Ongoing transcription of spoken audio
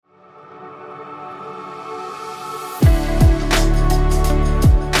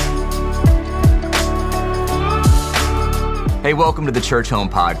Hey, welcome to the Church Home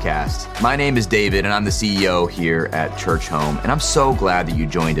Podcast. My name is David, and I'm the CEO here at Church Home, and I'm so glad that you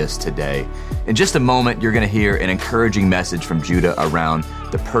joined us today. In just a moment, you're going to hear an encouraging message from Judah around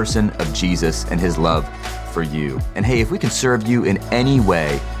the person of Jesus and his love for you. And hey, if we can serve you in any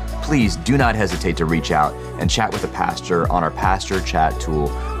way, please do not hesitate to reach out and chat with a pastor on our Pastor Chat tool,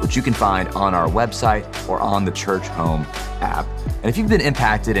 which you can find on our website or on the Church Home app. And if you've been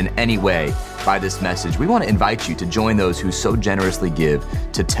impacted in any way by this message, we want to invite you to join those who so generously give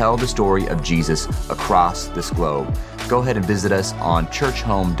to tell the story of Jesus across this globe. Go ahead and visit us on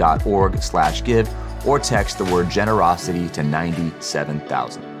churchhome.org/give or text the word generosity to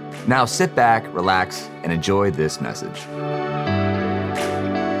 97,000. Now sit back, relax, and enjoy this message.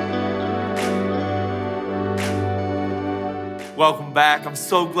 Welcome back. I'm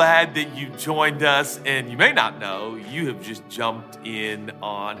so glad that you joined us, and you may not know, you have just jumped in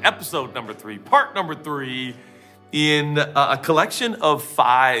on episode number 3, part number 3, in a collection of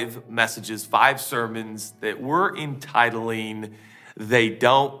 5 messages, 5 sermons that we're entitling, They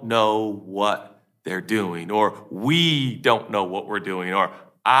Don't Know What They're Doing, or We Don't Know What We're Doing, or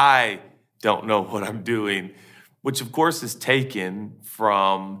I Don't Know What I'm Doing, which of course is taken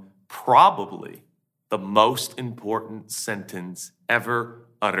from probably the most important sentence ever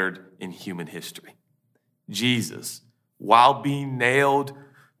uttered in human history. Jesus, while being nailed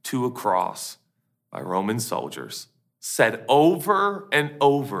to a cross by Roman soldiers, said over and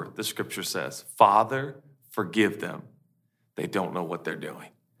over, the scripture says, Father, forgive them. They don't know what they're doing.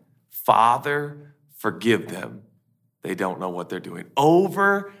 Father, forgive them. They don't know what they're doing.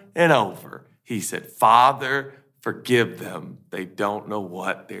 Over and over, he said, Father, forgive them. They don't know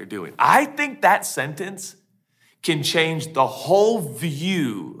what they're doing. I think that sentence can change the whole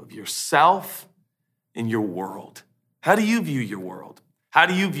view of yourself and your world. How do you view your world? How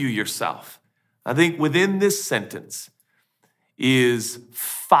do you view yourself? I think within this sentence is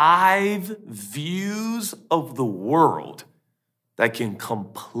 5 views of the world that can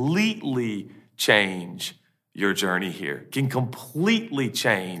completely change your journey here, can completely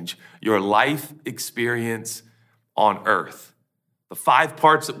change your life experience on earth. The 5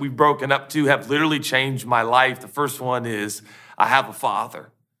 parts that we've broken up to have literally changed my life. The first one is, I have a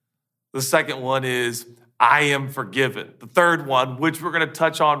father. The second one is, I am forgiven. The third one, which we're going to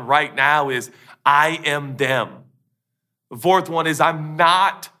touch on right now, is, I am them. The fourth one is, I'm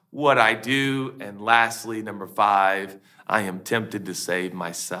not what I do. And lastly, number 5, I am tempted to save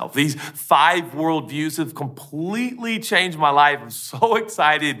myself. These 5 worldviews have completely changed my life. I'm so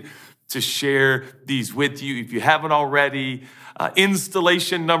excited to share these with you. If you haven't already,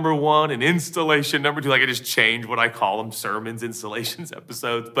 installation number 1 and installation number 2, like I just changed what I call them, sermons, installations,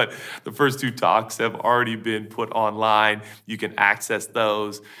 episodes, but the first 2 talks have already been put online. You can access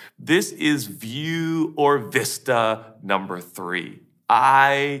those. This is view or vista number 3.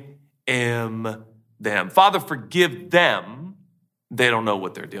 I am them. Father, forgive them. They don't know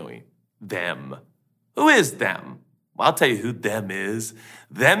what they're doing. Them. Who is them? Well, I'll tell you who them is.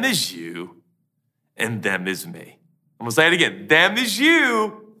 Them is you, and them is me. I'm going to say it again. Them is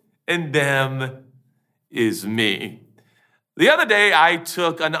you, and them is me. The other day, I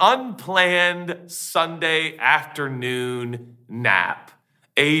took an unplanned Sunday afternoon nap,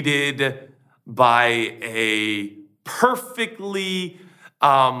 aided by a perfect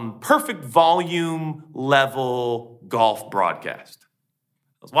volume level golf broadcast.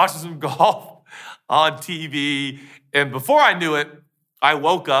 I was watching some golf on TV, and before I knew it, I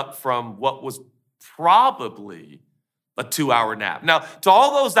woke up from what was probably a 2-hour nap. Now, to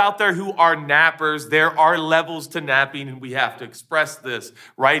all those out there who are nappers, there are levels to napping, and we have to express this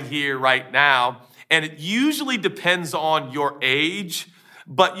right here, right now. And it usually depends on your age,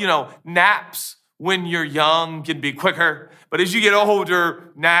 but naps when you're young can be quicker. But as you get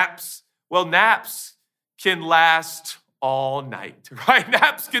older, naps can last all night, right?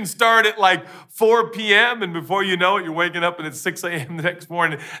 Naps can start at like 4 p.m. and before you know it, you're waking up and it's 6 a.m. the next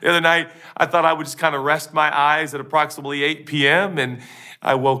morning. The other night, I thought I would just kind of rest my eyes at approximately 8 p.m. and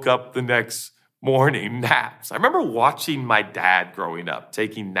I woke up the next morning. Naps. I remember watching my dad growing up,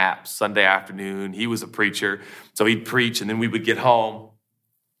 taking naps Sunday afternoon. He was a preacher, so he'd preach and then we would get home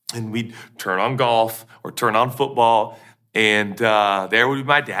and we'd turn on golf or turn on football and there would be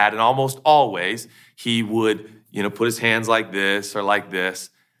my dad, and almost always he would put his hands like this or like this,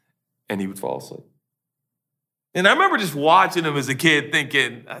 and he would fall asleep. And I remember just watching him as a kid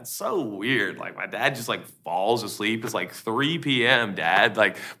thinking, that's so weird. Like, my dad just falls asleep. It's 3 p.m., Dad.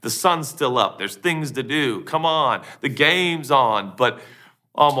 The sun's still up. There's things to do. Come on. The game's on. But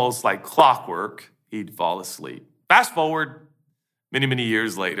almost like clockwork, he'd fall asleep. Fast forward many, many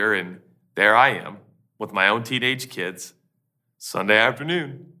years later, and there I am with my own teenage kids, Sunday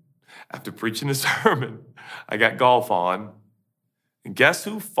afternoon, after preaching a sermon, I got golf on. And guess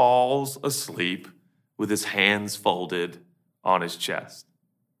who falls asleep with his hands folded on his chest?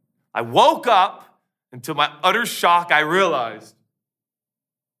 I woke up, and to my utter shock, I realized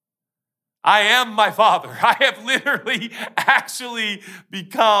I am my father. I have literally actually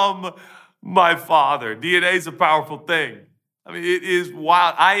become my father. DNA is a powerful thing. I mean, it is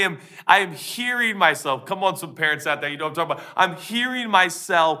wild. I am hearing myself. Come on, some parents out there, you know what I'm talking about. I'm hearing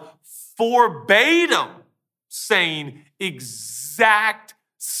myself verbatim saying exact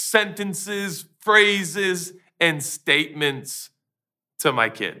sentences, phrases, and statements to my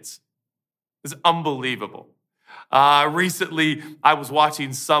kids. It's unbelievable. Recently, I was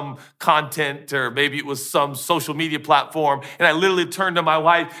watching some content, or maybe it was some social media platform, and I literally turned to my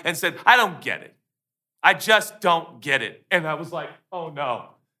wife and said, I don't get it. I just don't get it. And I was like, oh no,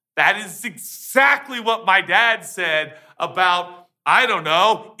 that is exactly what my dad said about, I don't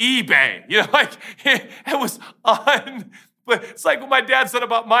know, eBay. You know, like it was but it's like what my dad said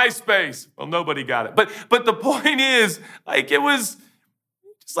about MySpace. Well, nobody got it. But the point is, like, it was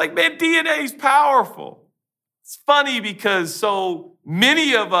just like, man, DNA is powerful. It's funny because so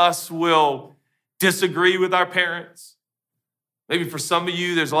many of us will disagree with our parents. Maybe for some of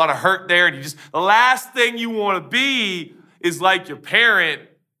you, there's a lot of hurt there, and the last thing you want to be is like your parent.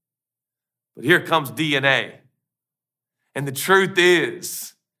 But here comes DNA. And the truth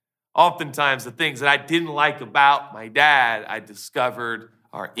is, oftentimes the things that I didn't like about my dad, I discovered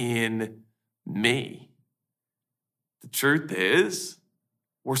are in me. The truth is,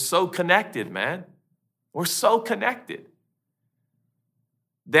 we're so connected, man. We're so connected.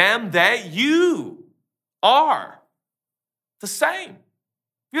 Them, that you are the same.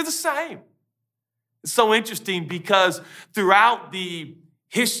 You're the same. It's so interesting because throughout the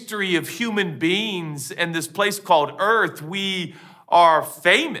history of human beings and this place called Earth, we are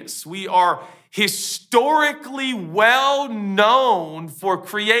famous. We are historically well known for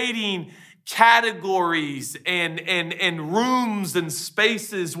creating categories and rooms and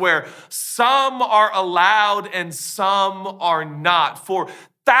spaces where some are allowed and some are not. For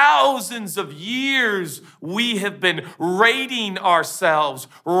thousands of years, we have been rating ourselves,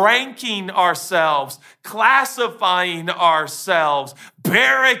 ranking ourselves, classifying ourselves,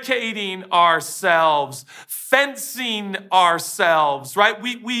 barricading ourselves, fencing ourselves, right?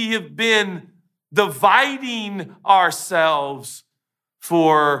 We have been dividing ourselves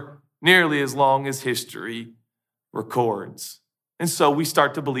for nearly as long as history records. And so we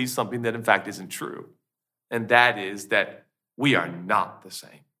start to believe something that in fact isn't true. And that is that we are not the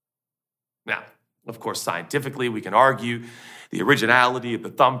same. Now, of course, scientifically, we can argue the originality of the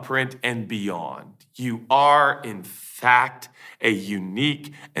thumbprint and beyond. You are, in fact, a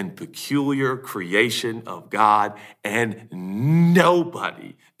unique and peculiar creation of God, and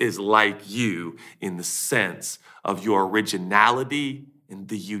nobody is like you in the sense of your originality and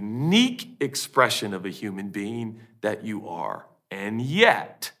the unique expression of a human being that you are. And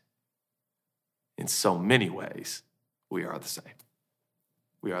yet, in so many ways, we are the same.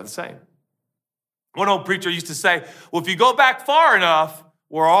 We are the same. One old preacher used to say, well, if you go back far enough,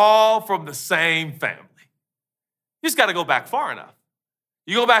 we're all from the same family. You just got to go back far enough.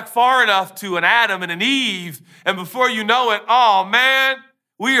 You go back far enough to an Adam and an Eve, and before you know it, oh man,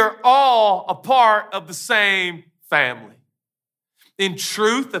 we are all a part of the same family. In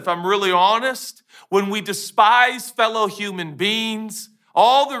truth, if I'm really honest, when we despise fellow human beings,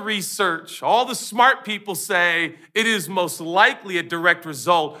 all the research, all the smart people say it is most likely a direct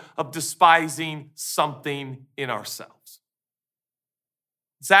result of despising something in ourselves.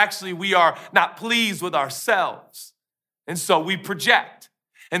 It's actually, we are not pleased with ourselves. And so we project.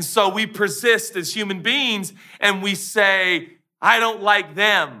 And so we persist as human beings and we say, I don't like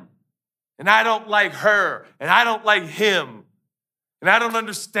them. And I don't like her. And I don't like him. And I don't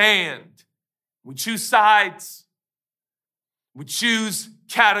understand. We choose sides. We choose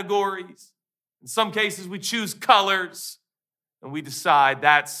categories. In some cases, we choose colors. And we decide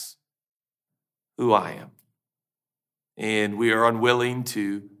that's who I am. And we are unwilling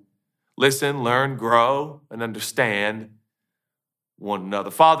to listen, learn, grow, and understand one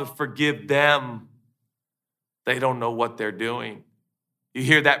another. Father, forgive them. They don't know what they're doing. You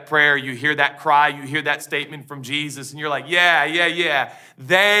hear that prayer, you hear that cry, you hear that statement from Jesus, and you're like, yeah.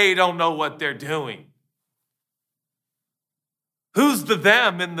 They don't know what they're doing. Who's the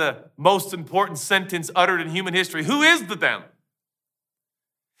them in the most important sentence uttered in human history? Who is the them?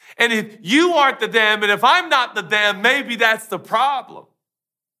 And if you aren't the them, and if I'm not the them, maybe that's the problem.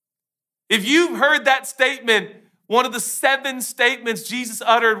 If you've heard that statement One of the 7 statements Jesus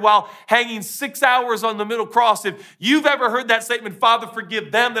uttered while hanging 6 hours on the middle cross. If you've ever heard that statement, Father,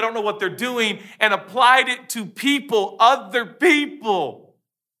 forgive them, they don't know what they're doing, and applied it to people, other people,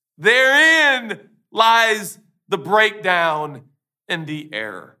 therein lies the breakdown and the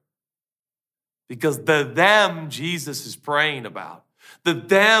error. Because the them Jesus is praying about, the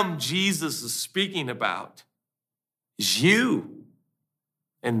them Jesus is speaking about, is you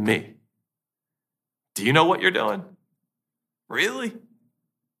and me. Do you know what you're doing? Really?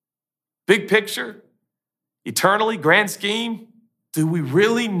 Big picture? Eternally? Grand scheme? Do we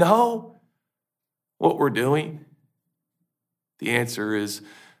really know what we're doing? The answer is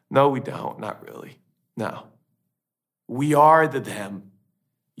no, we don't. Not really. No. We are the them.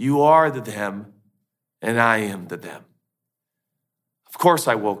 You are the them. And I am the them. Of course,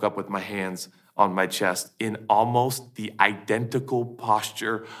 I woke up with my hands on my chest in almost the identical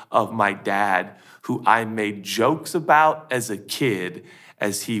posture of my dad, who I made jokes about as a kid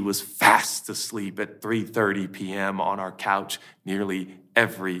as he was fast asleep at 3:30 p.m. on our couch nearly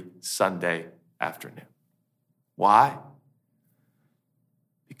every Sunday afternoon. Why?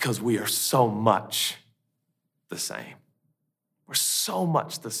 Because we are so much the same. We're so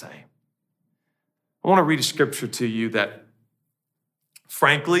much the same. I want to read a scripture to you that,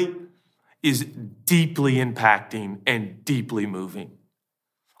 frankly, is deeply impacting and deeply moving.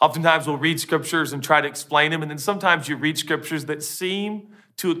 Oftentimes we'll read scriptures and try to explain them, and then sometimes you read scriptures that seem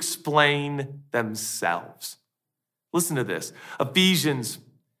to explain themselves. Listen to this. Ephesians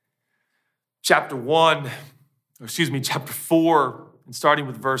chapter 4, and starting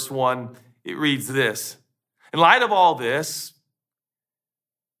with verse 1, it reads this. In light of all this,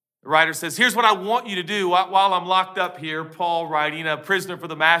 the writer says, here's what I want you to do while I'm locked up here, Paul writing, a prisoner for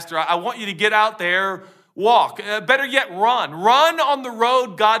the master. I want you to get out there, walk. Better yet, run. Run on the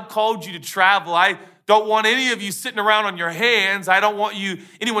road God called you to travel. I don't want any of you sitting around on your hands. I don't want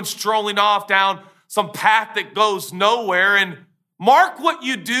anyone strolling off down some path that goes nowhere. And mark what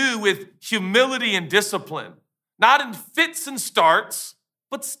you do with humility and discipline, not in fits and starts,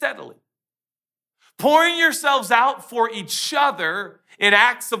 but steadily. Pouring yourselves out for each other in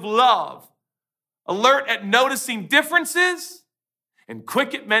acts of love, alert at noticing differences and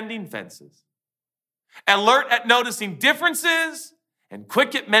quick at mending fences. Alert at noticing differences and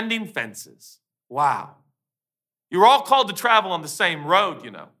quick at mending fences. Wow. You're all called to travel on the same road,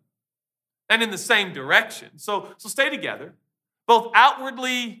 and in the same direction. So stay together, both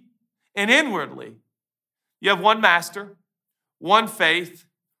outwardly and inwardly. You have one master, one faith,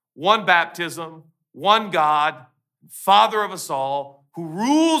 one baptism, one God, Father of us all, who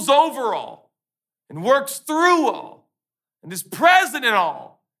rules over all and works through all and is present in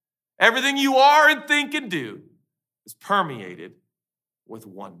all. Everything you are and think and do is permeated with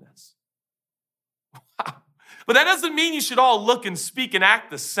oneness. Wow. But that doesn't mean you should all look and speak and act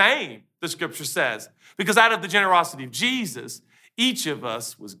the same, the scripture says, because out of the generosity of Jesus, each of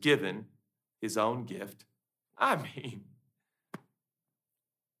us was given his own gift. I mean,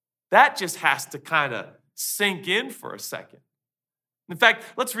 that just has to kind of sink in for a second. In fact,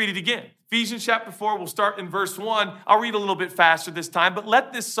 let's read it again. Ephesians chapter 4, we'll start in verse 1. I'll read a little bit faster this time, but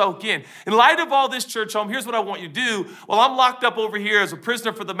let this soak in. In light of all this, church home, here's what I want you to do. While I'm locked up over here as a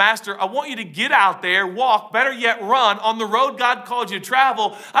prisoner for the master, I want you to get out there, walk, better yet run, on the road God called you to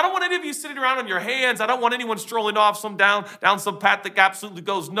travel. I don't want any of you sitting around on your hands. I don't want anyone strolling off down some path that absolutely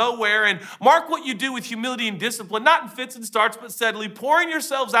goes nowhere. And mark what you do with humility and discipline, not in fits and starts, but steadily, pouring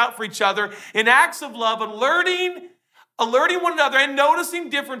yourselves out for each other in acts of love, alerting one another and noticing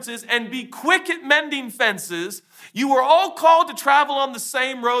differences, and be quick at mending fences. You are all called to travel on the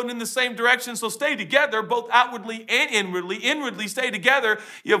same road and in the same direction, so stay together, both outwardly and inwardly. Inwardly, stay together.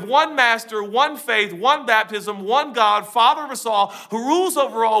 You have one master, one faith, one baptism, one God, Father of us all, who rules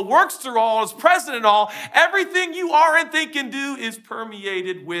over all, works through all, is present in all. Everything you are and think and do is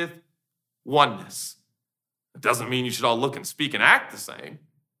permeated with oneness. It doesn't mean you should all look and speak and act the same,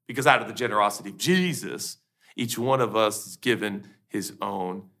 because out of the generosity of Jesus, each one of us is given his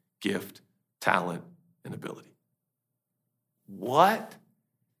own gift, talent, and ability. What?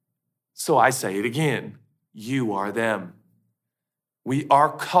 So I say it again. You are them. We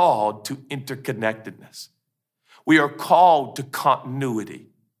are called to interconnectedness. We are called to continuity.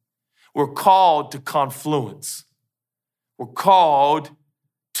 We're called to confluence. We're called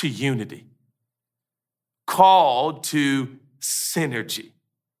to unity. Called to synergy.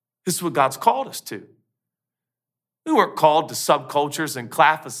 This is what God's called us to. We weren't called to subcultures and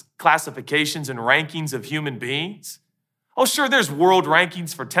classifications and rankings of human beings. Oh, sure, there's world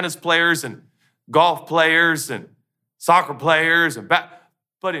rankings for tennis players and golf players and soccer players,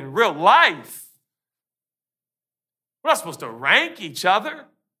 but in real life, We're not supposed to rank each other,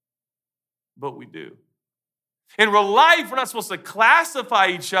 but we do. In real life, we're not supposed to classify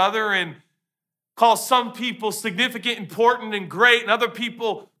each other and call some people significant, important, and great, and other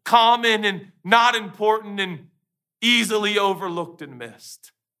people common and not important and easily overlooked and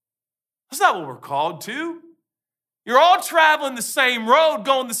missed. That's not what we're called to. You're all traveling the same road,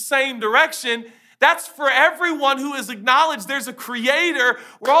 going the same direction. That's for everyone who has acknowledged there's a creator.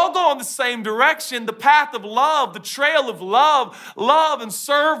 We're all going the same direction, the path of love, the trail of love. Love and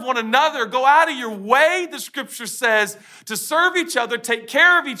serve one another. Go out of your way, the scripture says, to serve each other, take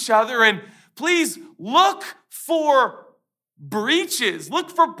care of each other, and please look for breaches,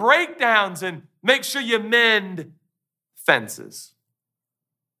 look for breakdowns, and make sure you mend fences.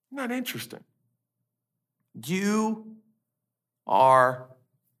 Not interesting. You are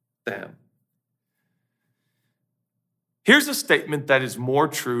them. Here's a statement that is more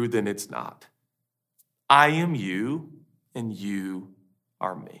true than it's not. I am you, and you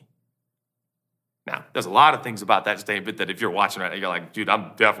are me. Now, there's a lot of things about that statement that if you're watching right now, you're like, dude,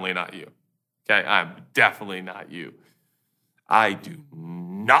 I'm definitely not you. Okay, I'm definitely not you. I do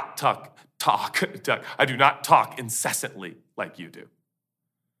not talk. I do not talk incessantly like you do.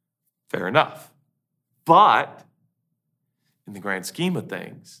 Fair enough. But in the grand scheme of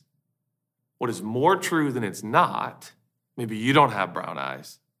things, what is more true than it's not, maybe you don't have brown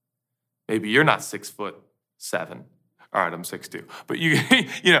eyes. Maybe you're not 6'7". All right, I'm 6'2". But you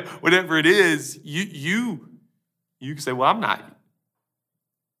know, whatever it is, you can say, well, I'm not you.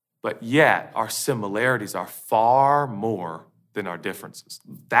 But yet, our similarities are far more than our differences.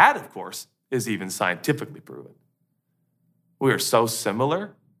 That, of course, is even scientifically proven. We are so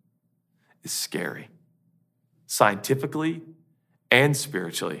similar, it's scary. Scientifically and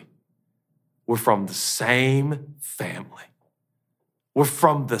spiritually, we're from the same family. We're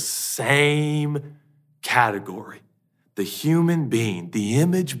from the same category. The human being, the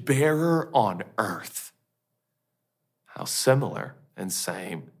image bearer on earth. How similar and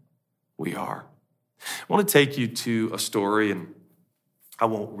same we are. I want to take you to a story, and I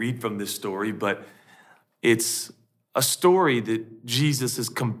won't read from this story, but it's a story that Jesus is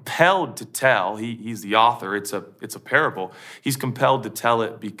compelled to tell. He's the author. It's a parable. He's compelled to tell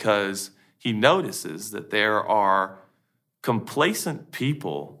it because he notices that there are complacent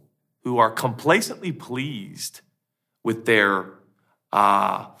people who are complacently pleased with their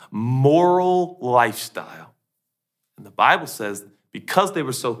moral lifestyle. And the Bible says because they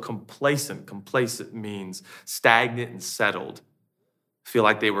were so complacent means stagnant and settled, feel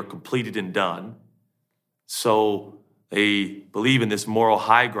like they were completed and done. So they believe in this moral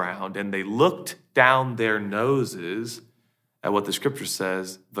high ground, and they looked down their noses at what the scripture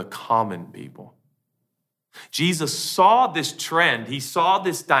says, the common people. Jesus saw this trend. He saw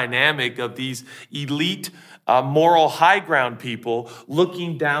this dynamic of these elite moral high ground people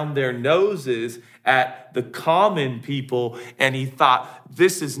looking down their noses at the common people, and he thought,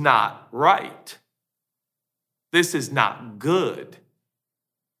 this is not right. This is not good.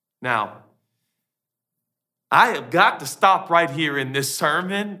 Now, I have got to stop right here in this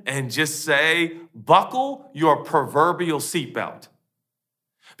sermon and just say, buckle your proverbial seatbelt.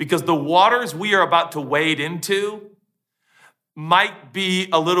 Because the waters we are about to wade into might be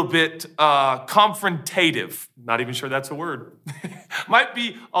a little bit confrontative. Not even sure that's a word. Might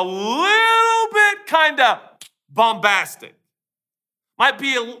be a little bit kind of bombastic. Might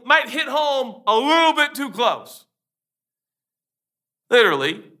hit home a little bit too close.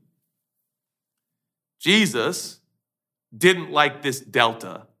 Literally, Jesus didn't like this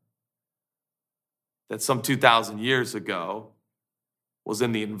delta that some 2,000 years ago was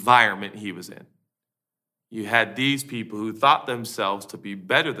in the environment he was in. You had these people who thought themselves to be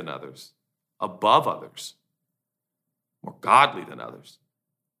better than others, above others, more godly than others.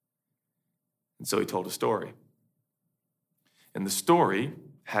 And so he told a story. And the story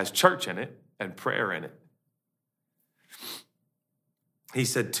has church in it and prayer in it. He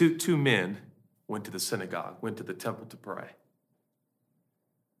said two men went to the synagogue, went to the temple to pray.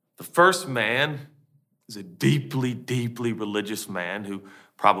 The first man is a deeply, deeply religious man who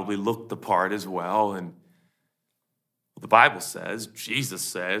probably looked the part as well. And the Bible says, Jesus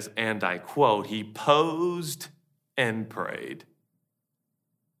says, and I quote, he posed and prayed.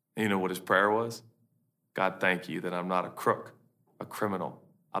 And you know what his prayer was? God, thank you that I'm not a crook, a criminal,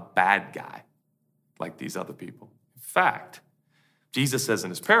 a bad guy like these other people. In fact, Jesus says in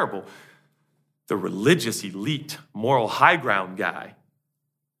his parable, the religious elite, moral high ground guy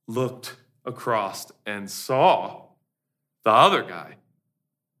looked across and saw the other guy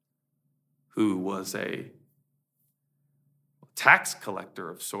who was a tax collector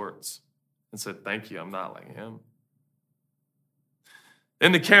of sorts and said, thank you, I'm not like him.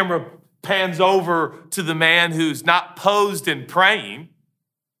 Then the camera pans over to the man who's not posed in praying,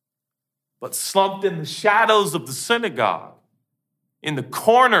 but slumped in the shadows of the synagogue, in the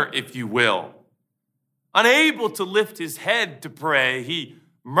corner, if you will. Unable to lift his head to pray, he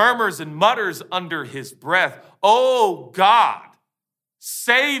murmurs and mutters under his breath, "Oh God,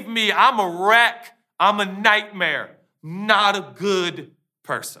 save me. I'm a wreck. I'm a nightmare. Not a good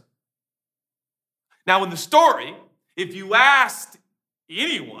person." Now, in the story, if you asked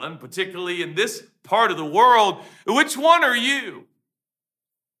anyone, particularly in this part of the world, which one are you?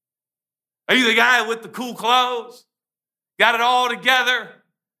 Are you the guy with the cool clothes? Got it all together?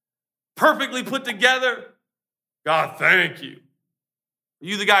 Perfectly put together? God, thank you. Are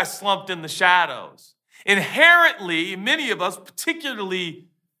you the guy slumped in the shadows? Inherently, many of us, particularly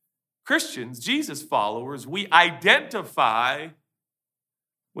Christians, Jesus followers, we identify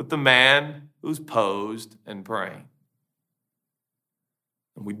with the man who's posed and praying.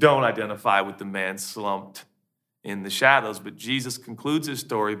 And we don't identify with the man slumped in the shadows. But Jesus concludes his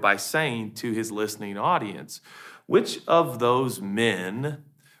story by saying to his listening audience, which of those men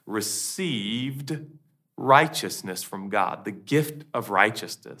received righteousness from God, the gift of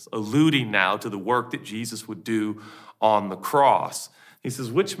righteousness, alluding now to the work that Jesus would do on the cross. He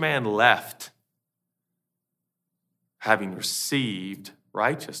says, which man left having received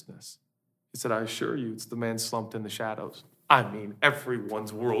righteousness? He said, I assure you, it's the man slumped in the shadows. I mean,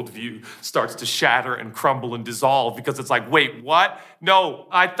 everyone's worldview starts to shatter and crumble and dissolve because it's like, wait, what? No,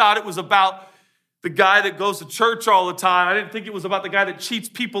 I thought it was about the guy that goes to church all the time. I didn't think it was about the guy that cheats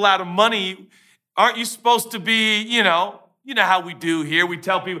people out of money. Aren't you supposed to be, you know how we do here. We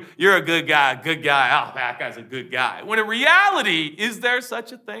tell people, you're a good guy. Oh, that guy's a good guy. When in reality, is there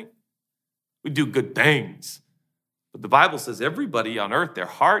such a thing? We do good things. But the Bible says everybody on earth, their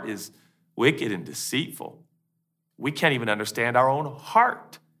heart is wicked and deceitful. We can't even understand our own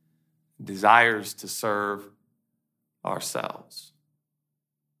heart. Desires to serve ourselves.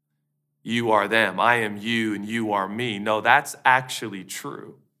 You are them, I am you, and you are me. No, that's actually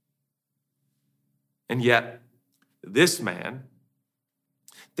true. And yet, this man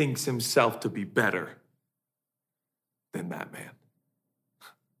thinks himself to be better than that man.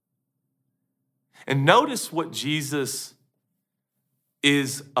 And notice what Jesus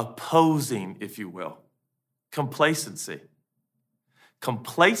is opposing, if you will. Complacency.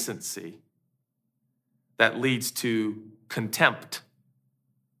 Complacency that leads to contempt.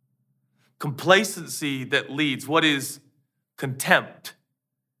 Complacency that leads, what is contempt?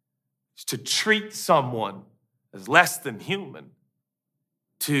 It's to treat someone as less than human,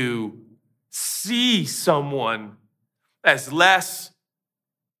 to see someone as less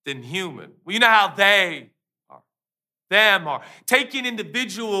than human. Well, you know how them are taking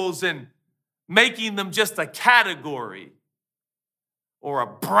individuals and making them just a category or a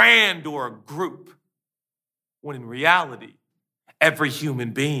brand or a group, when in reality, every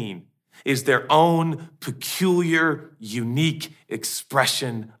human being is their own peculiar, unique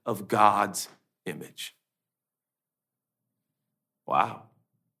expression of God's image. Wow.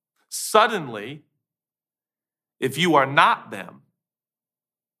 Suddenly, if you are not them,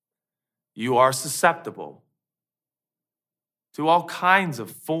 you are susceptible to all kinds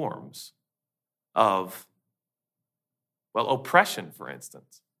of forms of, oppression, for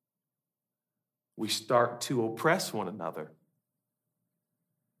instance. We start to oppress one another.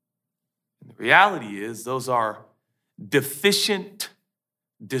 And the reality is, those are deficient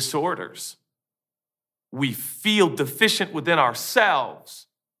disorders. We feel deficient within ourselves.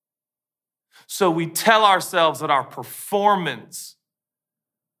 So we tell ourselves that our performance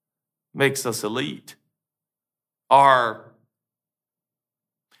makes us elite. Our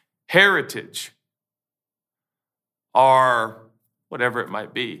heritage, our whatever it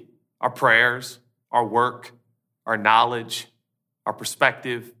might be, our prayers, our work, our knowledge, our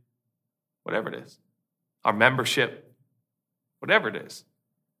perspective, whatever it is, our membership, whatever it is.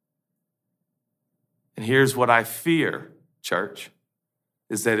 And here's what I fear, church,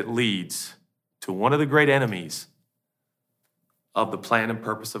 is that it leads to one of the great enemies of the plan and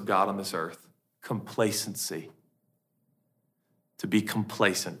purpose of God on this earth, complacency. To be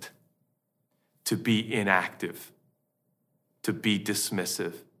complacent, to be inactive, to be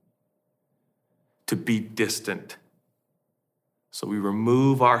dismissive, to be distant. So we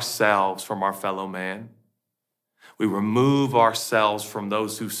remove ourselves from our fellow man. We remove ourselves from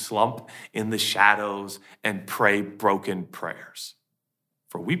those who slump in the shadows and pray broken prayers.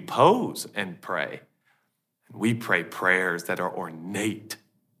 For we pose and pray. And we pray prayers that are ornate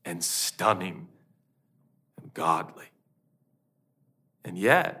and stunning and godly. And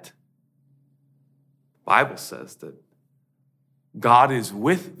yet, the Bible says that God is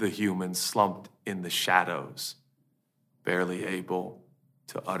with the human slumped in the shadows, barely able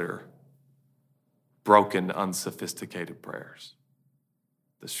to utter broken, unsophisticated prayers.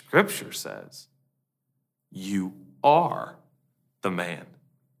 The scripture says, you are the man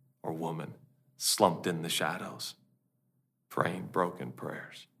or woman slumped in the shadows, praying broken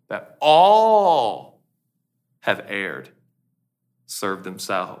prayers, that all have erred, served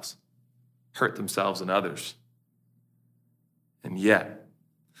themselves, hurt themselves and others. And yet,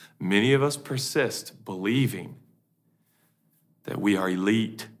 many of us persist believing that we are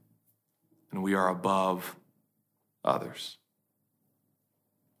elite and we are above others.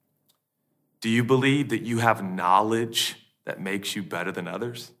 Do you believe that you have knowledge that makes you better than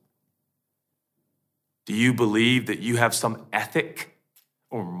others? Do you believe that you have some ethic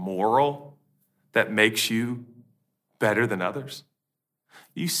or moral that makes you better than others?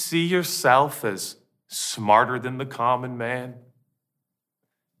 Do you see yourself as smarter than the common man?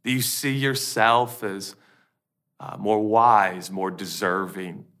 Do you see yourself as more wise, more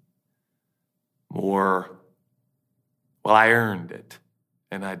deserving, more, well, I earned it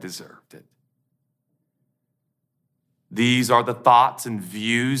and I deserved it? These are the thoughts and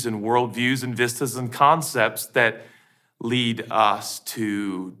views and worldviews and vistas and concepts that lead us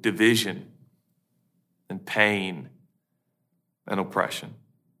to division and pain and oppression.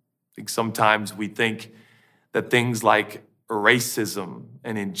 I think sometimes we think that things like racism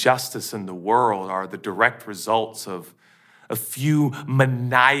and injustice in the world are the direct results of a few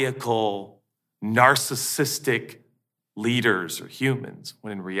maniacal, narcissistic leaders or humans,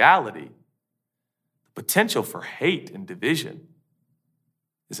 when in reality, the potential for hate and division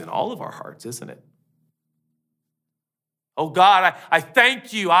is in all of our hearts, isn't it? Oh God, I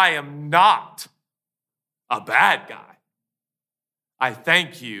thank you I am not a bad guy. I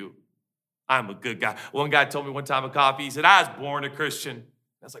thank you I'm a good guy. One guy told me one time at coffee, he said, I was born a Christian.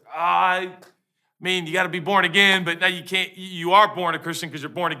 I was like, I mean, you got to be born again, but now you can't, you are born a Christian because you're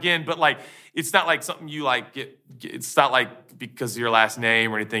born again, but like, it's not like something you like get, it's not like because of your last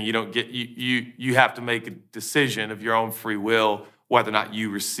name or anything, you don't get, you have to make a decision of your own free will, whether or not you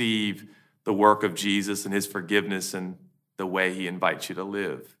receive the work of Jesus and his forgiveness and the way he invites you to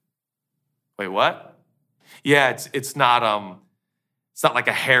live. Wait, what? Yeah, it's not like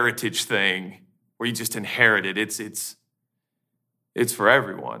a heritage thing where you just inherit it. It's for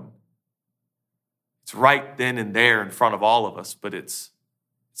everyone. It's right then and there in front of all of us, but it's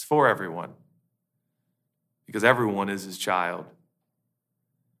for everyone because everyone is his child.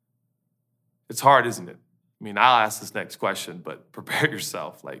 It's hard, isn't it? I mean, I'll ask this next question, but prepare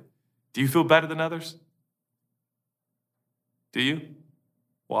yourself. Like, do you feel better than others? Do you?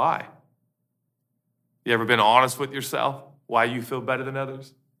 Why? You ever been honest with yourself? Why you feel better than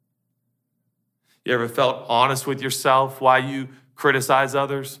others? You ever felt honest with yourself why you criticize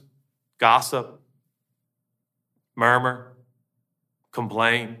others, gossip, murmur,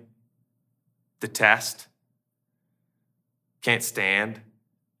 complain, detest, can't stand,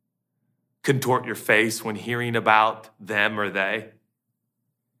 contort your face when hearing about them or they,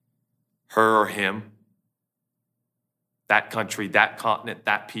 her or him, that country, that continent,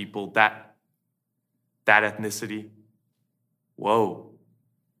 that people, that ethnicity? Whoa,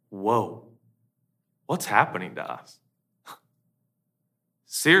 what's happening to us?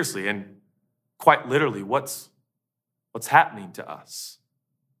 Seriously, and quite literally, what's happening to us?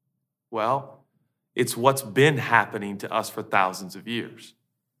 Well, it's what's been happening to us for thousands of years.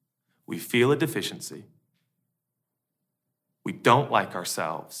 We feel a deficiency. We don't like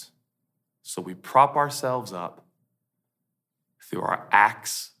ourselves, so we prop ourselves up through our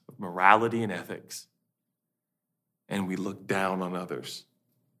acts of morality and ethics, and we look down on others.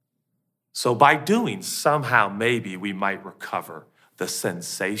 So by doing, somehow maybe we might recover the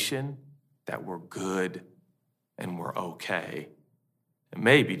sensation that we're good and we're okay. And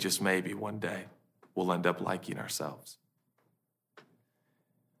maybe, just maybe, one day we'll end up liking ourselves.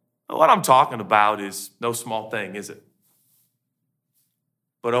 What I'm talking about is no small thing, is it?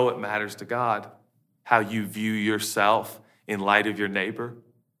 But it matters to God how you view yourself in light of your neighbor.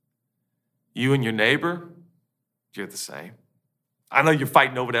 You and your neighbor, you're the same. I know you're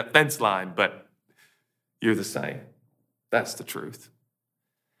fighting over that fence line, but you're the same. That's the truth.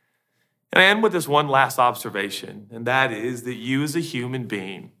 And I end with this one last observation, and that is that you as a human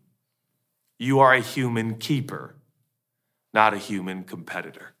being, you are a human keeper, not a human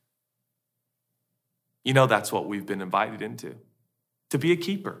competitor. You know that's what we've been invited into, to be a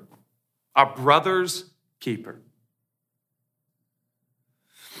keeper, our brother's keeper.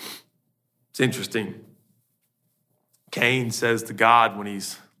 It's interesting. Cain says to God when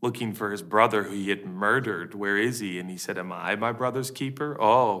he's looking for his brother who he had murdered. Where is he? And he said, am I my brother's keeper?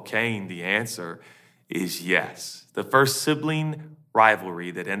 Oh, Cain, the answer is yes. The first sibling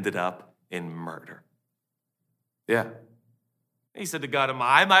rivalry that ended up in murder. Yeah. He said to God, am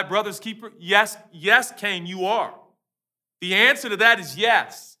I my brother's keeper? Yes, Cain, you are. The answer to that is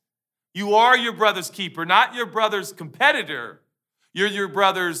yes. You are your brother's keeper, not your brother's competitor. You're your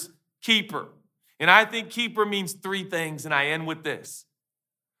brother's keeper. And I think keeper means three things, and I end with this.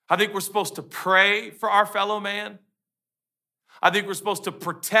 I think we're supposed to pray for our fellow man. I think we're supposed to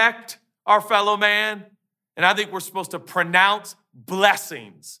protect our fellow man. And I think we're supposed to pronounce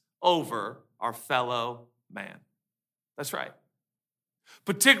blessings over our fellow man. That's right.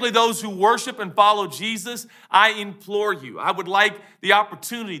 Particularly those who worship and follow Jesus, I implore you. I would like the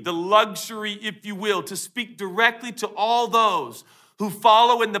opportunity, the luxury, if you will, to speak directly to all those who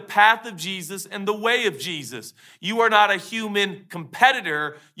follow in the path of Jesus and the way of Jesus. You are not a human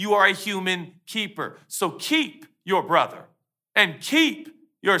competitor. You are a human keeper. So keep your brother and keep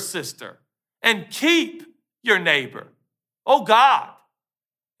your sister and keep your neighbor. Oh God,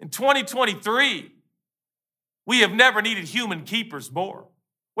 in 2023, we have never needed human keepers more.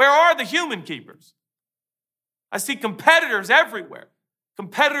 Where are the human keepers? I see competitors everywhere.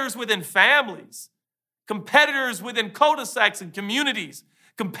 Competitors within families. Competitors within cul-de-sacs and communities.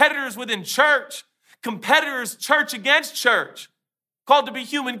 Competitors within church. Competitors church against church. Called to be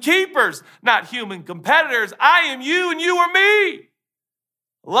human keepers, not human competitors. I am you and you are me.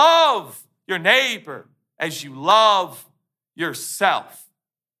 Love your neighbor as you love yourself,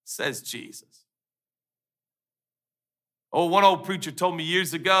 says Jesus. Oh, one old preacher told me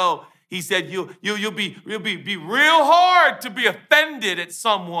years ago, he said, you'll be real hard to be offended at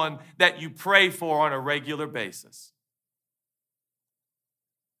someone that you pray for on a regular basis.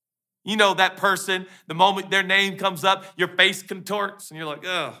 You know that person, the moment their name comes up, your face contorts and you're like,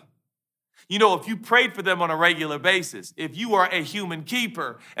 ugh. You know, if you prayed for them on a regular basis, if you are a human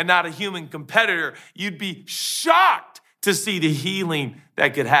keeper and not a human competitor, you'd be shocked to see the healing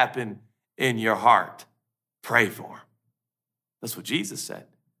that could happen in your heart. Pray for them. That's what Jesus said.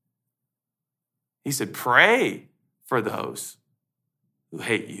 He said, pray for those who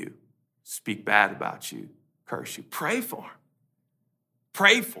hate you, speak bad about you, curse you. Pray for them.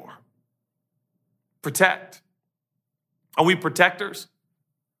 Pray for them. Protect. Are we protectors?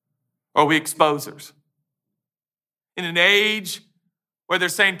 Or are we exposers? In an age where they're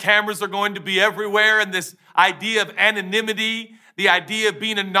saying cameras are going to be everywhere and this idea of anonymity, the idea of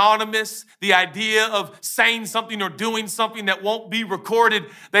being anonymous, the idea of saying something or doing something that won't be recorded,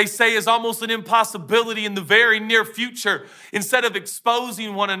 they say is almost an impossibility in the very near future. Instead of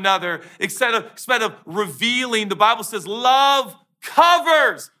exposing one another, instead of revealing, the Bible says love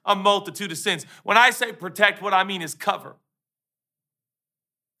covers a multitude of sins. When I say protect, what I mean is cover.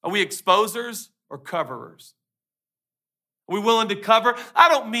 Are we exposers or coverers? Are we willing to cover? I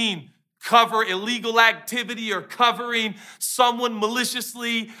don't mean cover illegal activity or covering someone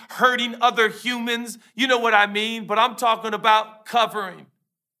maliciously hurting other humans. You know what I mean, but I'm talking about covering.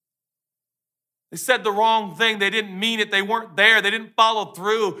 They said the wrong thing. They didn't mean it. They weren't there. They didn't follow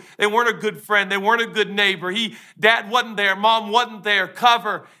through. They weren't a good friend. They weren't a good neighbor. Dad wasn't there. Mom wasn't there.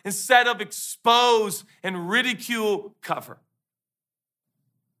 Cover. Instead of expose and ridicule, cover.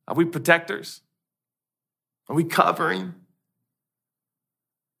 Are we protectors? Are we covering?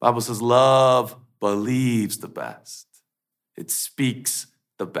 The Bible says love believes the best. It speaks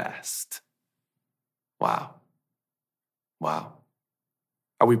the best. Wow. Wow.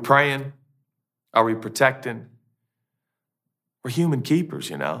 Are we praying? Are we protecting? We're human keepers,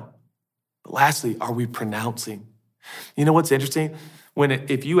 you know. But lastly, are we pronouncing? You know what's interesting?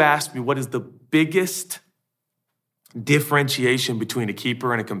 If you ask me what is the biggest differentiation between a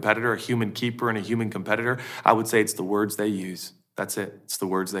keeper and a competitor, a human keeper and a human competitor, I would say it's the words they use. That's it. It's the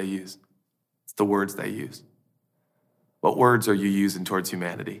words they use. It's the words they use. What words are you using towards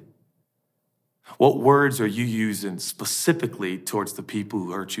humanity? What words are you using specifically towards the people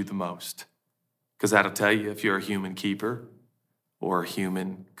who hurt you the most? Because that'll tell you if you're a human keeper or a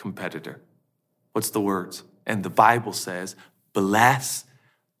human competitor. What's the words? And the Bible says, bless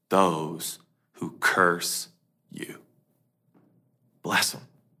those who curse you. Bless them.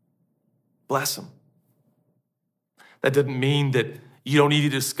 Bless them. That doesn't mean that you don't need to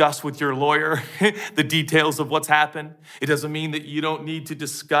discuss with your lawyer the details of what's happened. It doesn't mean that you don't need to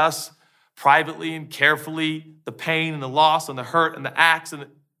discuss privately and carefully the pain and the loss and the hurt and the acts.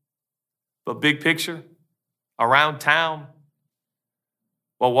 But big picture, around town,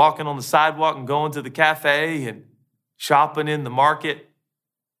 while walking on the sidewalk and going to the cafe and shopping in the market,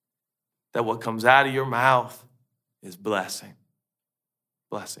 that what comes out of your mouth is blessing.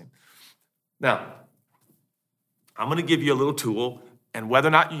 blessing. Now, I'm going to give you a little tool, and whether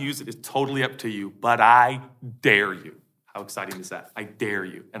or not you use it is totally up to you, but I dare you. How exciting is that? I dare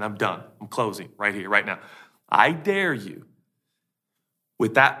you, and I'm done. I'm closing right here, right now. I dare you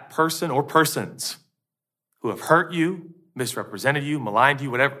with that person or persons who have hurt you, misrepresented you, maligned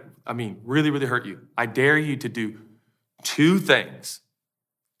you, whatever. I mean, really, really hurt you. I dare you to do 2 things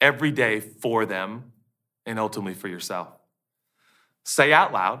every day for them and ultimately for yourself. Say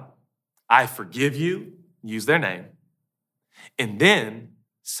out loud, I forgive you, use their name, and then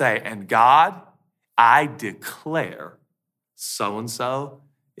say, and God, I declare so-and-so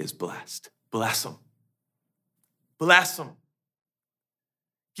is blessed. Bless them. Bless them.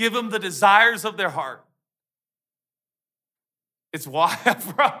 Give them the desires of their heart. It's wild,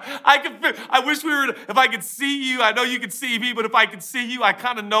 bro. I wish we were, if I could see you, I know you could see me, but if I could see you, I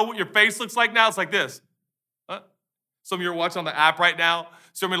kind of know what your face looks like now. It's like this. Huh? Some of you are watching on the app right now.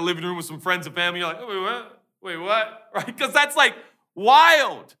 So I'm in the living room with some friends and family. You're like, oh, wait, what? Wait, what? Right? Because that's like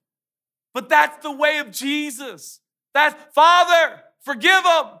wild. But that's the way of Jesus. That's, Father, forgive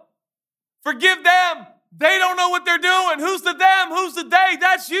them. Forgive them. They don't know what they're doing. Who's the them? Who's the they?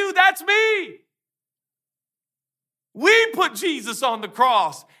 That's you. That's me. We put Jesus on the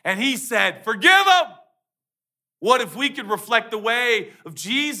cross and he said, forgive them. What if we could reflect the way of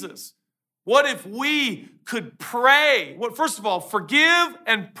Jesus? What if we could pray? Well, first of all, forgive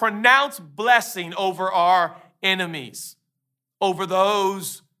and pronounce blessing over our enemies, over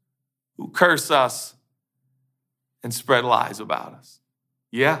those who curse us and spread lies about us.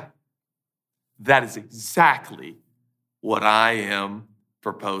 Yeah, that is exactly what I am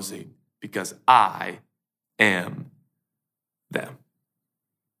proposing because I am them.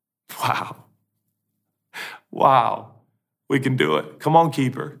 Wow. Wow. We can do it. Come on,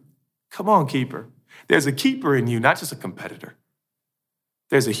 keeper. Come on, keeper. There's a keeper in you, not just a competitor.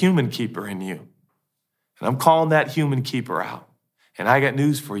 There's a human keeper in you. And I'm calling that human keeper out. And I got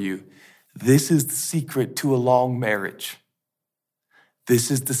news for you. This is the secret to a long marriage. This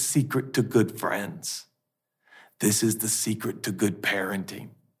is the secret to good friends. This is the secret to good parenting.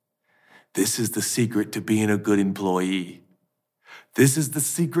 This is the secret to being a good employee. This is the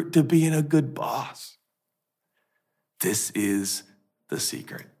secret to being a good boss. This is the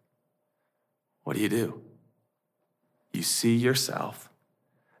secret. What do? You see yourself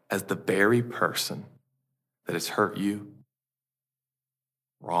as the very person that has hurt you,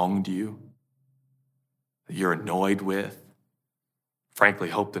 wronged you, that you're annoyed with, frankly,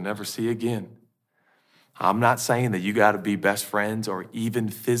 hope to never see again. I'm not saying that you got to be best friends or even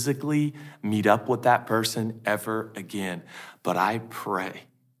physically meet up with that person ever again. But I pray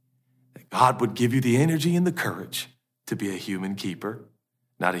that God would give you the energy and the courage to be a human keeper,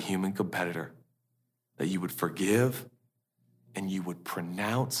 not a human competitor. That you would forgive and you would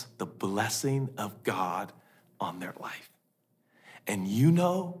pronounce the blessing of God on their life. And you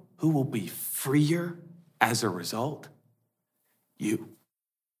know who will be freer as a result? You.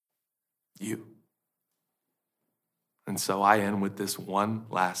 And so I end with this one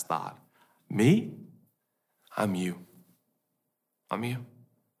last thought. Me? I'm you. I'm you.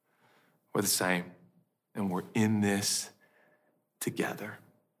 We're the same, and we're in this together.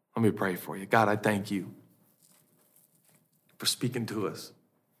 Let me pray for you. God, I thank you for speaking to us.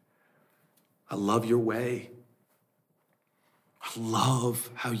 I love your way. I love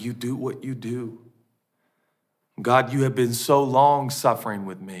how you do what you do. God, you have been so long suffering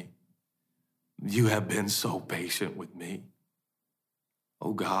with me. You have been so patient with me.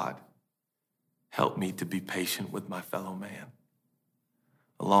 Oh God, help me to be patient with my fellow man,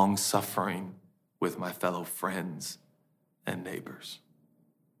 long suffering with my fellow friends and neighbors.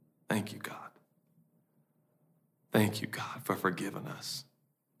 Thank you, God. Thank you, God, for forgiving us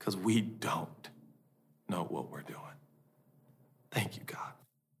because we don't know what we're doing. Thank you, God.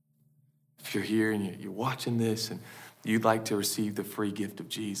 If you're here and you're watching this and you'd like to receive the free gift of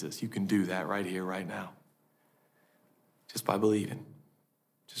Jesus, you can do that right here, right now. Just by believing.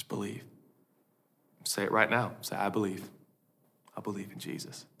 Just believe. Say it right now. Say, I believe. I believe in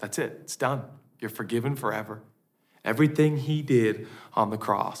Jesus. That's it. It's done. You're forgiven forever. Everything he did on the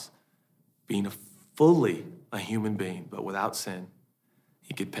cross, being fully a human being, but without sin,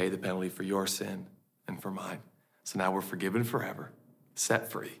 he could pay the penalty for your sin and for mine. So now we're forgiven forever,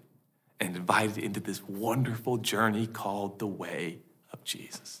 set free, and invited into this wonderful journey called the way of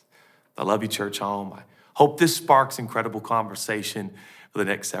Jesus. I love you, Church Home. I hope this sparks incredible conversation for the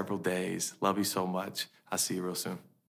next several days. Love you so much. I'll see you real soon.